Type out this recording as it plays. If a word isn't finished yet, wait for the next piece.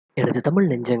எனது தமிழ்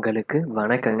நெஞ்சங்களுக்கு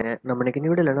வணக்கங்க. நம்ம இன்னைக்கு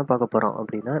இந்த வீடியோல என்ன பார்க்க போறோம்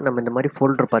அப்படின்னா, நம்ம இந்த மாரி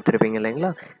ஃபோல்டர் பார்த்துருப்பீங்க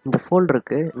இல்லைங்களா? இந்த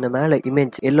ஃபோல்டருக்கு இந்த மேல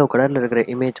இமேஜ் எல்லோ கலர்ல இருக்கிற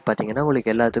இமேஜ் பார்த்தீங்கன்னா,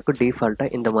 உங்களுக்கு எல்லாத்துக்கும் டிஃபால்ட்டா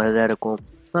இந்த மாரி தான் இருக்கும்.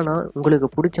 ஆனா, உங்களுக்கு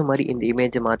புடிச்ச மாரி இந்த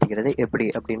இமேஜ மாத்திக்கிறது எப்படி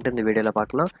அப்படின்ட்டு இந்த வீடியோல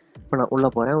பார்க்கலாம். இப்ப நான் உள்ள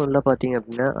போறேன். உள்ள பார்த்தீங்க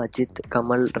அப்படின்னா, அஜித்,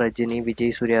 கமல், ரஜினி,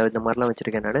 விஜய், சூர்யா இந்த மாரிலாம்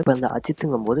வச்சிருக்கேன் நானு. இப்ப இந்த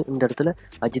அஜித்துங்கும்போது இந்த இடத்துல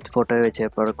அஜித் ஃபோட்டோவே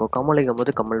வச்சப்ப இருக்கும்.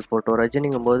 கமலுங்கும்போது கமல் ஃபோட்டோ,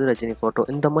 ரஜினிங்கும்போது ரஜினி ஃபோட்டோ.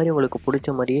 இந்த மாரி உங்களுக்கு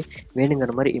புடிச்ச மாரியே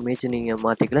வேணுங்கிற மாரி இமேஜ் நீங்க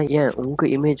மாத்திக்கலாம். ஏன் உங்க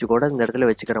இமேஜ் கூட இந்த இடத்துல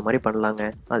வச்சுக்கிற மாரி பண்ணலாங்க.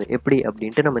 அது எப்படி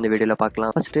அப்படின்ட்டு நம்ம இந்த வீடியோல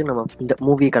பார்க்கலாம். ஃபர்ஸ்ட்டு நம்ம இந்த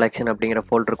மூவி கலெக்ஷன் அப்படிங்கிற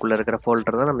ஃபோல்டருக்குள்ள இருக்கிற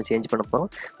ஃபோல்டர் தான் நம்ம சேஞ்ச் பண்ண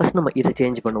போறோம். ஃபர்ஸ்ட் நம்ம இதை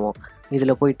சேஞ்ச் பண்ணுவோம்.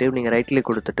 இதில் போயிட்டு நீங்கள் ரைட் கிளிக்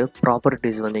கொடுத்துட்டு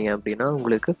ப்ராப்பர்ட்டிஸ் வந்தீங்க அப்படின்னா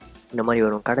உங்களுக்கு இந்த மாதிரி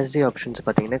வரும். கடைசி ஆப்ஷன்ஸ்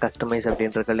பார்த்தீங்கன்னா கஸ்டமைஸ்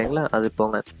அப்படின்னு இருக்கு இல்லைங்களா, அது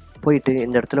போங்க. போயிட்டு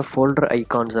இந்த இடத்துல ஃபோல்டர்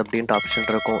ஐகான்ஸ் அப்படின்ட்டு ஆப்ஷன்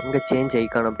இருக்கும். இங்கே சேஞ்ச்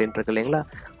ஐகான் அப்படின்ட்டு இருக்கு இல்லைங்களா,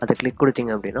 அதை கிளிக்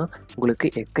கொடுத்தீங்க அப்படின்னா உங்களுக்கு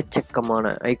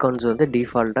எக்கச்சக்கமான ஐகான்ஸ் வந்து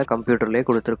டிஃபால்ட்டாக கம்ப்யூட்டர்லேயே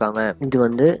கொடுத்துருக்காங்க. இது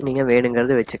வந்து நீங்கள்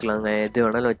வேணுங்கிறத வச்சுக்கலாங்க, எது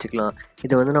வேணாலும் வச்சுக்கலாம்.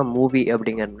 இது வந்து நான் மூவி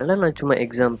அப்படிங்கிறதுனால நான் சும்மா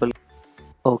எக்ஸாம்பிள்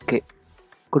ஓகே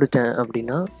கொடுத்தேன்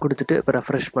அப்படின்னா, கொடுத்துட்டு இப்போ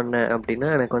ரெஃப்ரெஷ் பண்ணேன் அப்படின்னா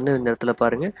எனக்கு வந்து இந்த இடத்துல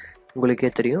பாருங்கள், உங்களுக்கே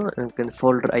தெரியும் எனக்கு இந்த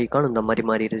ஃபோல்டர் ஐகான் இந்த மாதிரி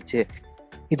மாறிடுச்சு.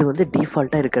 இது வந்து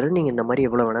டிஃபால்ட்டாக இருக்கிறது, நீங்கள் இந்த மாதிரி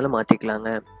எவ்வளோ வேணாலும் மாற்றிக்கலாங்க.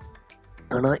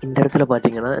 ஆனால் இந்த இடத்துல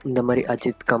பார்த்தீங்கன்னா இந்த மாதிரி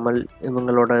அஜித், கமல்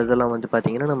இவங்களோட இதெல்லாம் வந்து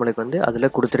பார்த்தீங்கன்னா நம்மளுக்கு வந்து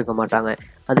அதில் கொடுத்துருக்க மாட்டாங்க.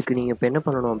 அதுக்கு நீங்கள் இப்போ என்ன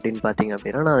பண்ணணும் அப்படின்னு பார்த்தீங்க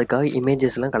அப்படின்னா, நான் அதுக்காக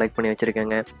இமேஜஸ்லாம் கலெக்ட் பண்ணி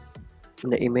வச்சுருக்கேங்க.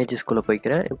 இந்த இமேஜஸ்குள்ளே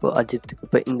போய்க்கிறேன். இப்போ அஜித்,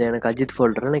 இப்போ இந்த எனக்கு அஜித்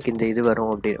ஃபோல்டர் எனக்கு இந்த இது வரும்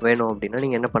அப்படி வேணும் அப்படின்னா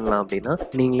நீங்கள் என்ன பண்ணலாம் அப்படின்னா,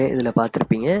 நீங்களே இதில்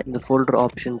பார்த்துருப்பீங்க இந்த ஃபோல்டர்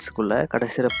ஆப்ஷன்ஸ்குள்ளே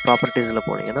கடைசியில் ப்ராப்பர்ட்டிஸில்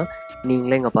போனீங்கன்னா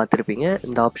நீங்களே இங்கே பார்த்துருப்பீங்க.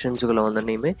 இந்த ஆப்ஷன்ஸுக்குள்ளே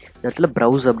வந்தோடனேயுமே இந்த இடத்துல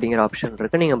ப்ரௌஸ் அப்படிங்கிற ஆப்ஷன்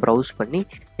இருக்குது. நீங்கள் ப்ரௌஸ் பண்ணி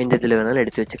எந்த இதில் வேணாலும்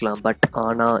எடுத்து வச்சுக்கலாம். பட்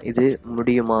ஆனால் இது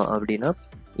முடியுமா அப்படின்னா,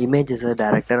 இமேஜஸை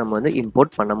டேரெக்டாக நம்ம வந்து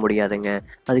இம்போர்ட் பண்ண முடியாதுங்க.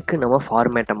 அதுக்கு நம்ம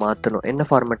ஃபார்மேட்டை மாற்றணும். என்ன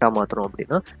ஃபார்மேட்டாக மாற்றணும்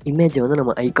அப்படின்னா, இமேஜை வந்து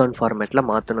நம்ம ஐகான் ஃபார்மேட்டில்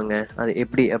மாற்றணுங்க. அது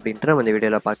எப்படி அப்படின்ட்டு நம்ம இந்த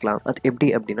வீடியோவில் பார்க்கலாம். அது எப்படி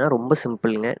அப்படின்னா ரொம்ப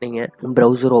சிம்பிளுங்க. நீங்கள்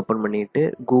ப்ரௌசர் ஓப்பன் பண்ணிவிட்டு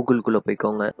கூகுள்குள்ளே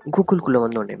போய்க்கோங்க. கூகுள்குள்ளே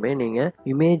வந்தோடனே நீங்கள்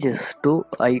இமேஜஸ் டு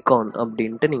ஐகான்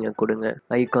அப்படின்ட்டு நீங்கள் கொடுங்க.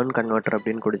 ஐகான் கன்வெர்ட்டர்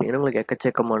அப்படின்னு கொடுத்தீங்கன்னா உங்களுக்கு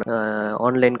எக்கச்சக்கமான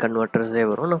ஆன்லைன் கன்வெர்ட்டர்ஸே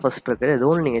வரும். நான் ஃபஸ்ட் இருக்கிற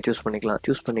ஏதோ ஒன்று நீங்கள் சூஸ் பண்ணிக்கலாம்.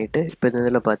 சூஸ் பண்ணிவிட்டு இப்போ இந்த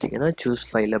இதில் பார்த்தீங்கன்னா சூஸ்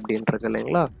ஃபைல் அப்படின்றது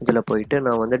இல்லைங்களா, இதில் போயிட்டு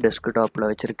நான் வந்து டெஸ்க்டாப்பில்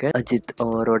வச்சுருக்கேன். அஜித்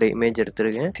அவரோட இமேஜ்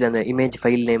எடுத்துருக்கேன். அந்த இமேஜ்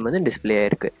ஃபைல் நேம் வந்து டிஸ்பிளே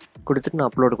ஆயிருக்கு. கொடுத்துட்டு நான்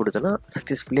அப்லோடு கொடுத்தேன்னா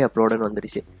சக்ஸஸ்ஃபுல்லி அப்லோடுன்னு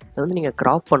வந்துடுச்சு. அது வந்து நீங்கள்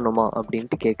க்ராப் பண்ணுமா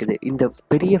அப்படின்ட்டு கேட்குது. இந்த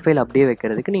பெரிய ஃபைல் அப்படியே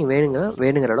வைக்கிறதுக்கு நீங்கள்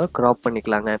வேணுங்கிற அளவு க்ராப்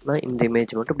பண்ணிக்கலாங்க. நான் இந்த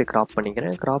இமேஜ் மட்டும் இப்படி க்ராப்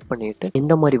பண்ணிக்கிறேன். க்ராப் பண்ணிவிட்டு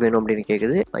எந்த மாதிரி வேணும் அப்படின்னு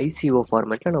கேட்குது. ஐசிஓ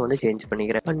ஃபார்மேட்டில் நான் வந்து சேஞ்ச்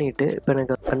பண்ணிக்கிறேன். பண்ணிவிட்டு இப்போ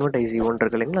எனக்கு கன்வெர்ட் ஐசிஓன்னு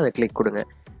இருக்கு இல்லைங்களா, அதை கிளிக் கொடுங்க.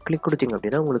 கிளிக் கொடுத்தீங்க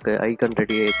அப்படின்னா உங்களுக்கு ஐகான்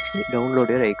ரெடி ஆகிடுச்சு.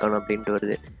 டவுன்லோட் யுவர் ஐகான் அப்படின்ட்டு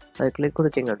வருது. அதை கிளிக்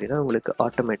கொடுத்தீங்க அப்படின்னா உங்களுக்கு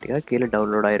ஆட்டோமேட்டிக்காக கீழே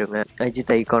டவுன்லோட் ஆயிருங்க.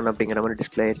 அஜித் ஐகான் அப்படிங்கிற மாதிரி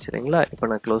டிஸ்பிளே ஆயிடுச்சு இல்லைங்களா. இப்போ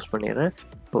நான் க்ளோஸ் பண்ணிடுறேன்.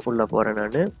 இப்போ உள்ளே போகிறேன்.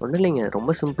 நான் ஒன்றும் இல்லைங்க,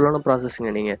 ரொம்ப சிம்பிளான ப்ராசஸ்ங்க.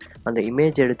 நீங்கள் அந்த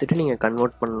இமேஜ் எடுத்துகிட்டு நீங்கள்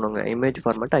கன்வெர்ட் பண்ணணுங்க. இமேஜ்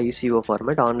ஃபார்மேட் ஐசிஓ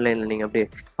ஃபார்மேட் ஆன்லைனில் நீங்கள் அப்படியே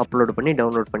அப்லோட் பண்ணி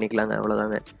டவுன்லோட் பண்ணிக்கலாங்க.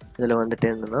 அவ்வளோதாங்க. இதில் வந்துட்டு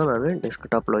இருந்தேன்னா நான்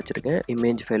டெஸ்க்டாப்பில் வச்சுருக்கேன்.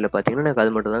 இமேஜ் ஃபைலில் பார்த்தீங்கன்னா எனக்கு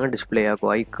அது மட்டும் தாங்க டிஸ்பிளே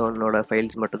ஆகும். ஐகானோட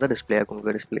ஃபைல்ஸ் மட்டும் தான் டிஸ்பிளே ஆகும்.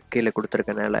 உங்கள் டிஸ்பிளே கீழே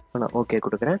கொடுத்துருக்கனால நான் ஓகே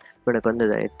கொடுக்குறேன். இப்போ எனக்கு வந்து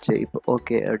இதாகிடுச்சு. இப்போ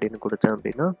ஓகே அப்படின்னு கொடுத்தேன்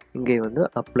அப்படின்னா இங்கே வந்து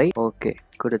அப்ளை ஓகே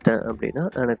கொடுத்தேன் அப்படின்னா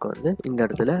எனக்கு வந்து இந்த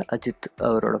இடத்துல அஜித்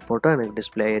அவரோட ஃபோட்டோ எனக்கு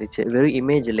டிஸ்பிளே ஆயிடுச்சு. வெறும்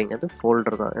இமேஜ் இல்லைங்க, அது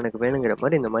ஃபோல்டர் தான். எனக்கு வேணுங்கிற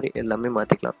மாதிரி இந்த மாதிரி எல்லாமே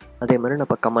மாற்றிக்கலாம். அதே மாதிரி நான்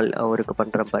இப்போ கமல் அவருக்கு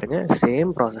பண்ணுறேன் பாருங்கள்,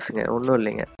 சேம் ப்ராசஸுங்க, ஒன்றும்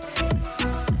இல்லைங்க.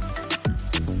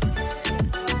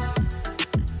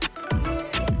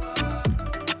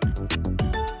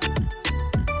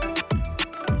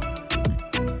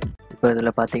 இப்போ இதில்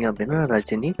பார்த்தீங்க அப்படின்னா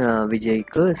ரஜினி,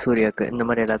 விஜய்க்கு, சூர்யாவுக்கு இந்த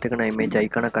மாதிரி எல்லாத்துக்கும் நான் இமேஜ்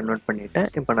ஐக்கானை கன்வெர்ட் பண்ணிவிட்டேன்.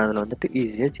 இப்போ நான் அதில் வந்துட்டு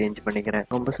ஈஸியாக சேஞ்ச் பண்ணிக்கிறேன்.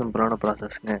 ரொம்ப சிம்பிளான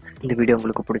ப்ராசஸ்ங்க. இந்த வீடியோ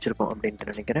உங்களுக்கு பிடிச்சிருக்கும் அப்படின்ட்டு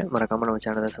நினைக்கிறேன். மறக்காமல் நம்ம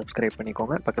சேனலை சப்ஸ்கிரைப்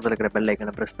பண்ணிக்கோங்க. பக்கத்தில் இருக்கிற பெல்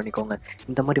ஐக்கனை ப்ரெஸ் பண்ணிக்கோங்க.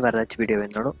 இந்த மாதிரி வேறு ஏதாச்சும் வீடியோ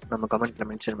வேணாலும் நம்ம கமெண்ட்டில்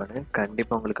மென்ஷன் பண்ணுங்கள்.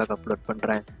 கண்டிப்பாக உங்களுக்காக அப்லோட்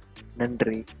பண்ணுறேன்.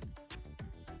 நன்றி.